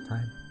your lost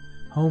time.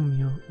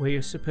 Home, where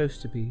you're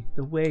supposed to be.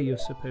 The way you're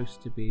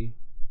supposed to be.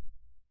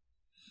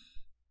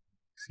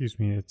 Excuse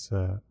me, it's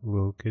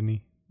little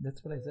kidney.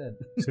 That's what I said.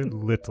 You said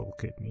little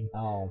kidney.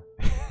 Oh,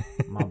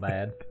 my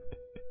bad.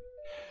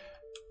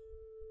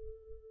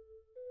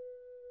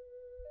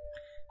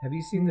 Have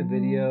you seen the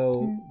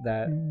video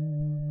that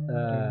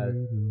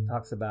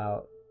talks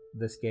about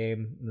this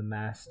game, the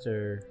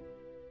master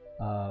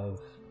of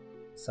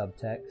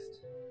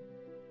subtext?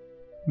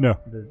 No.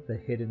 The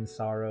hidden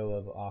sorrow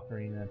of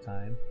Ocarina of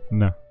Time?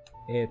 No.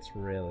 It's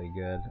really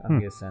good. I'm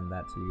going to send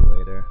that to you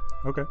later.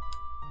 Okay.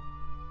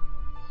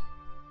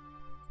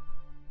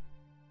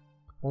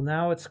 Well,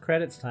 now it's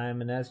credits time,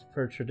 and as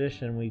for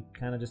tradition, we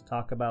kind of just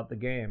talk about the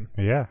game.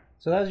 Yeah.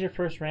 So that was your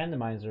first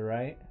randomizer,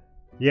 right?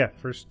 Yeah,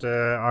 first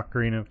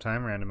Ocarina of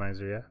Time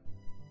randomizer, yeah.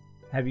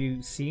 Have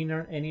you seen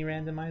any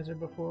randomizer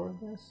before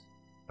this?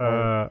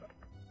 I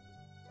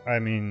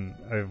mean,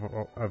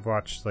 I've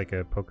watched like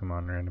a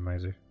Pokemon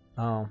randomizer.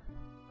 Oh,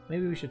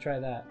 maybe we should try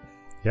that.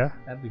 Yeah,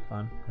 that'd be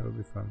fun. That would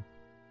be fun.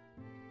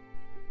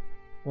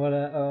 What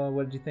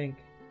did you think?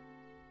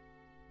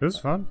 It was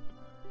fun.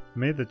 It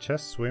made the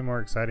chests way more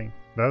exciting.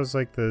 That was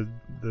like the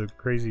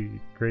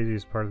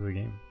craziest part of the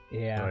game.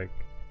 Yeah. Like,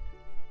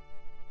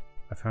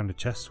 I found a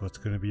chest. What's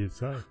gonna be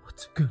inside?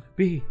 What's it gonna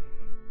be?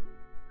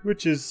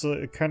 Which is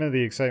kind of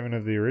the excitement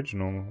of the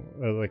original.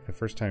 Like the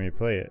first time you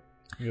play it,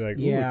 you're like,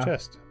 ooh, a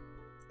chest.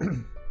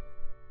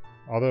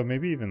 Although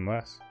maybe even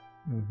less.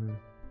 Mm-hmm.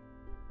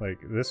 Like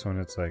this one,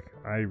 it's like,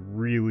 I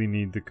really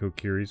need the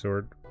Kokiri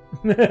sword.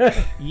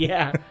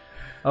 Yeah.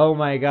 Oh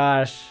my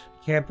gosh.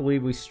 Can't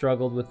believe we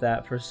struggled with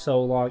that for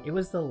so long. It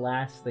was the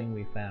last thing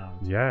we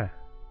found. Yeah.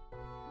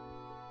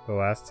 The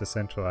last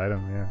essential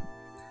item, yeah.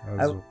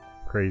 That was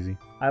crazy.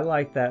 I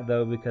like that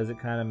though because it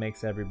kind of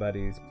makes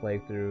everybody's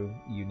playthrough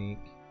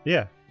unique.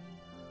 Yeah.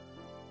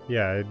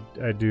 Yeah,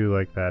 I do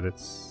like that.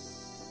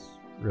 It's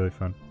really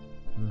fun.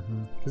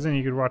 Because then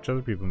you could watch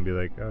other people and be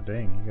like, oh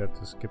dang, you got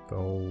to skip the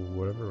whole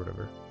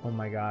whatever. Oh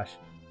my gosh.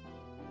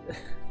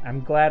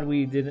 I'm glad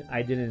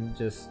I didn't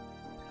just...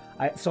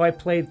 So I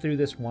played through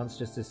this once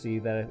just to see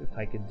that if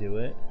I could do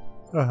it.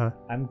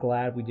 I'm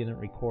glad we didn't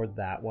record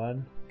that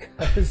one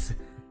because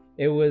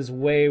it was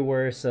way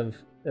worse of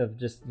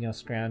just,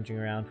 scrounging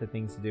around for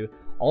things to do.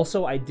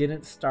 Also, I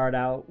didn't start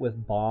out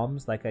with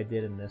bombs like I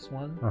did in this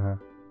one.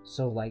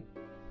 So like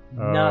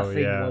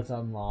nothing was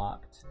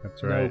unlocked.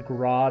 That's right. No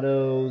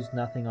grottos,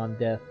 nothing on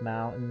Death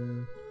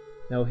Mountain,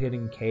 no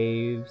hidden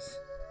caves.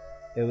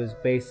 It was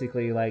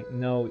basically like,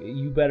 no,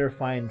 you better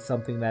find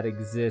something that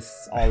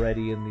exists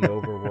already in the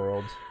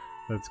overworld.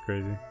 That's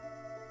crazy.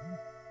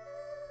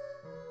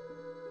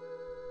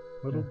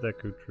 Little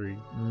Deku tree.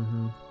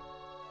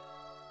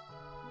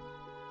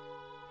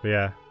 But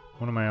yeah,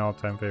 one of my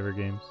all-time favorite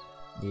games.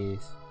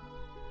 Yes.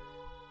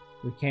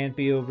 We can't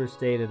be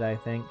overstated, I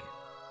think.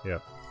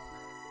 Yep.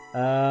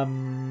 So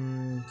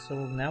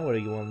now what do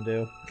you want to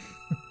do?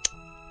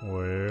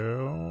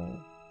 Well,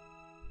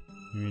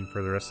 you mean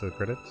for the rest of the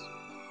credits?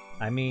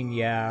 I mean,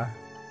 yeah.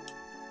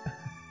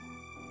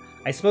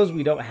 I suppose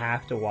we don't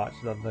have to watch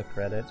the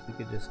credits. We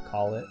could just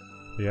call it.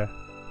 Yeah.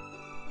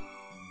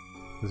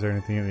 Is there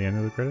anything at the end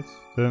of the credits?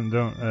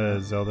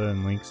 Don't Zelda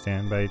and Link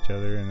stand by each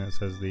other and it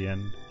says the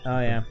end? Oh,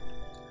 yeah.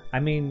 I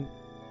mean,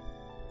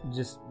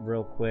 just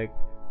real quick.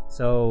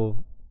 So,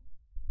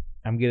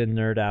 I'm going to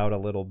nerd out a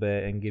little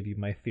bit and give you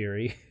my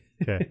theory.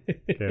 Okay,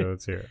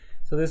 let's hear it.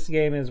 So this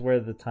game is where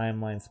the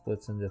timeline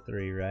splits into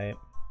 3, right?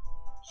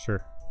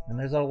 Sure. And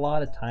there's a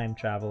lot of time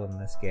travel in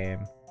this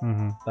game.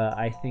 but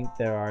I think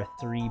there are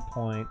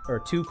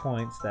 2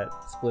 points that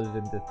split it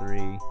into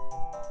 3.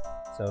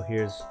 So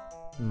here's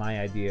my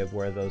idea of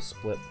where those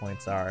split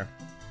points are.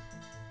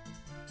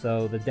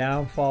 So the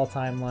downfall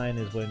timeline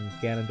is when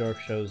Ganondorf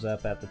shows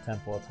up at the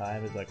Temple of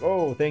Time. It's like,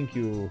 oh, thank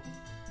you.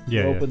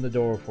 Yeah, Open the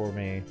door for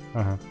me.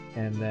 Uh-huh.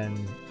 And then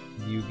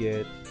you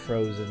get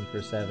frozen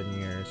for 7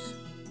 years.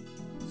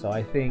 So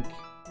I think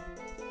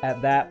at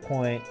that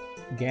point,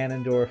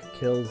 Ganondorf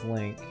kills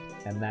Link,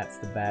 and that's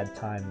the bad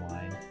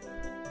timeline.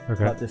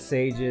 Okay. But the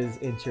sages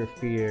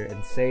interfere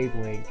and save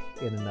Link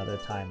in another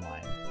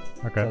timeline.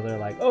 Okay. So they're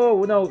like,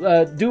 oh,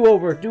 no, do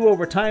over,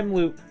 time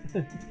loop.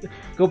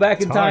 Go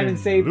back in time and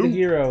save the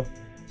hero.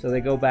 So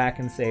they go back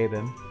and save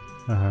him,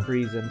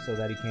 freeze him so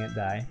that he can't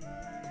die.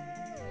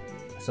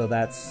 So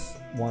that's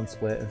one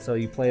split. And so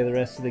you play the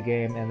rest of the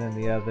game, and then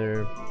the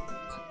other,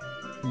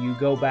 you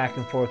go back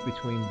and forth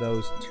between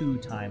those 2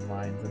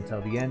 timelines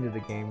until the end of the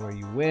game where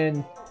you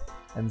win,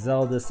 and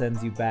Zelda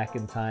sends you back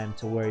in time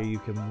to where you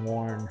can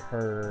warn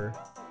her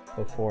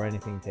before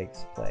anything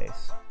takes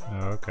place.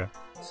 Oh, okay.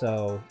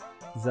 So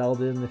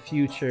Zelda in the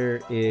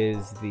future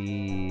is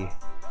the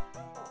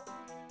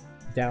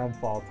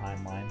downfall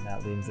timeline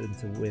that leads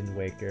into Wind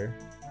Waker.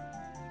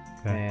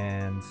 Okay.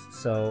 And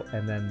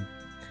then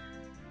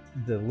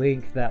the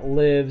Link that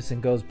lives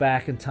and goes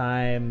back in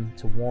time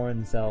to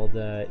warn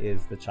Zelda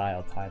is the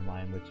child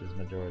timeline, which is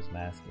Majora's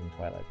Mask and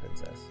Twilight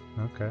Princess.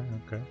 Okay.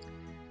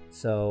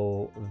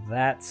 So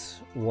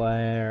that's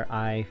where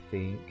I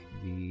think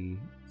the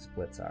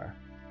splits are.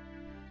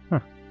 Huh.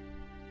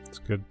 That's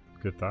good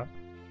thought.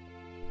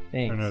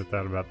 Thanks. I never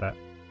thought about that.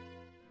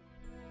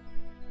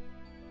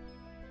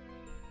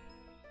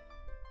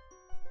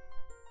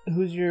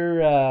 Who's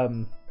your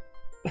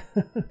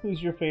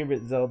who's your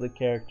favorite Zelda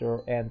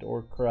character and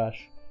or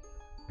crush?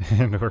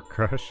 And or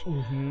crush?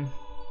 Mm-hmm.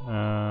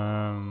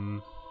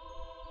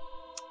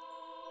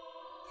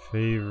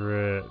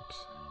 Favorite.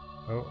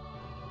 Oh.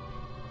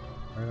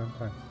 Right on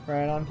time.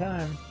 Right on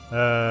time.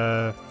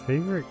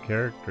 Favorite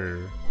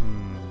character.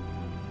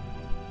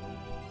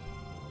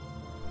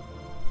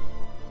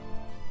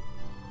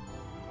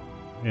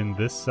 In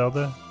this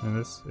Zelda?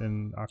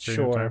 In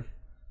Ocarina of Time?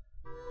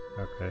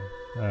 Okay.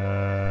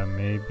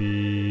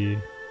 Maybe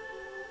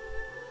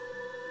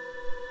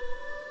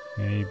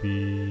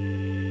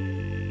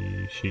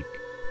Sheik.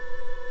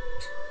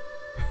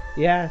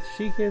 Yeah,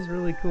 Sheik is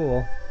really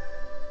cool.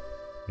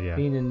 Yeah.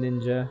 Being a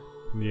ninja.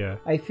 Yeah.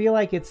 I feel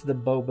like it's the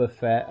Boba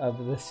Fett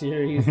of the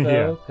series,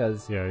 though,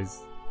 because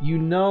you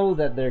know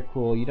that they're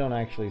cool. You don't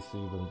actually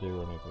see them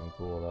do anything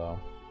cool, though.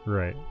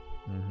 Right.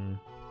 Mm-hmm.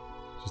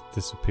 Just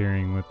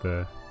disappearing with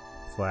the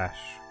flash.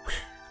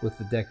 With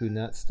the Deku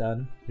Nut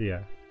stun.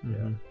 Yeah.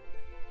 Mm-hmm.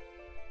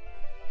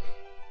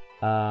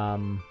 Yeah.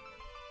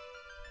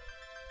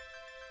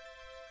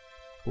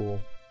 Cool.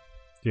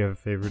 Do you have a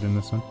favorite in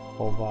this one?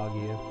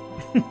 Volvagia.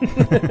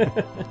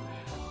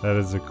 That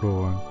is a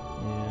cool one.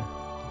 Yeah.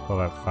 All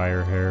that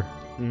fire hair.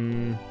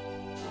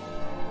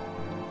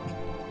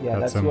 Yeah,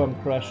 that's who I'm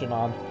crushing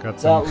on. Got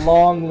that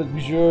long,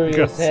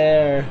 luxurious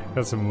hair.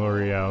 Got some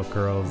L'Oreal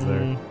curls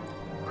there.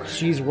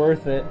 She's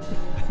worth it.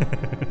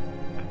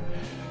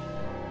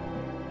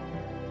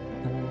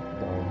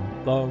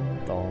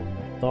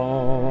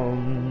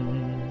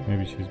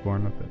 Maybe she's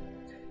born with it.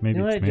 Maybe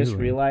you know it's what I just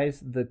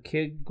realized? The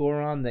kid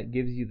Goron that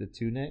gives you the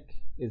tunic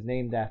is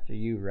named after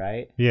you,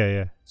 right?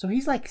 Yeah. So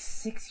he's like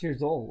 6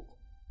 years old.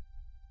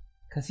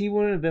 Because he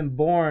wouldn't have been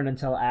born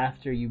until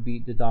after you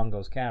beat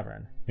Dodongo's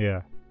Cavern.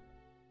 Yeah.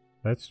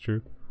 That's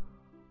true.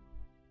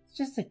 It's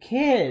just a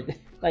kid.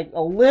 Like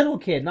a little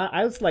kid.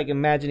 I was like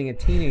imagining a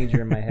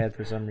teenager in my head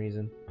for some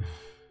reason.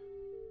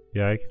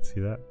 Yeah, I can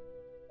see that.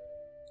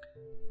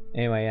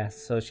 Anyway, yeah,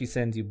 so she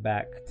sends you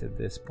back to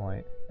this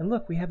point. And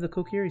look, we have the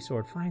Kokiri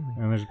sword, finally.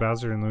 And there's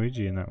Bowser and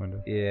Luigi in that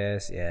window.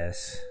 Yes.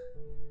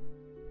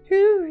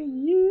 Who are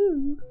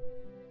you?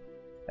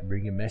 I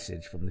bring a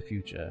message from the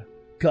future.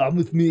 Come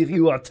with me if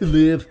you want to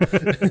live.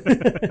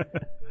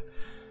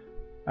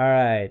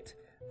 Alright.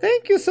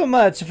 Thank you so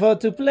much for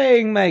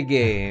playing my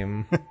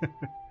game.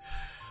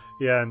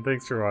 Yeah, and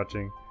thanks for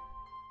watching.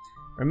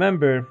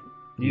 Remember,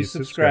 you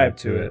subscribe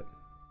to it.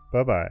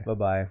 Bye-bye.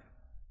 Bye-bye.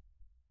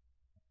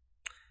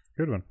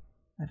 Good one.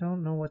 I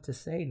don't know what to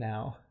say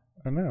now.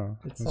 I know.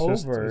 It's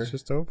over. It's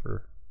just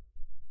over.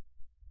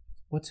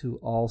 What do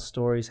all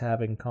stories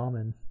have in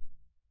common?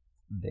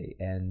 They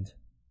end.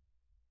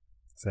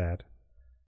 Sad.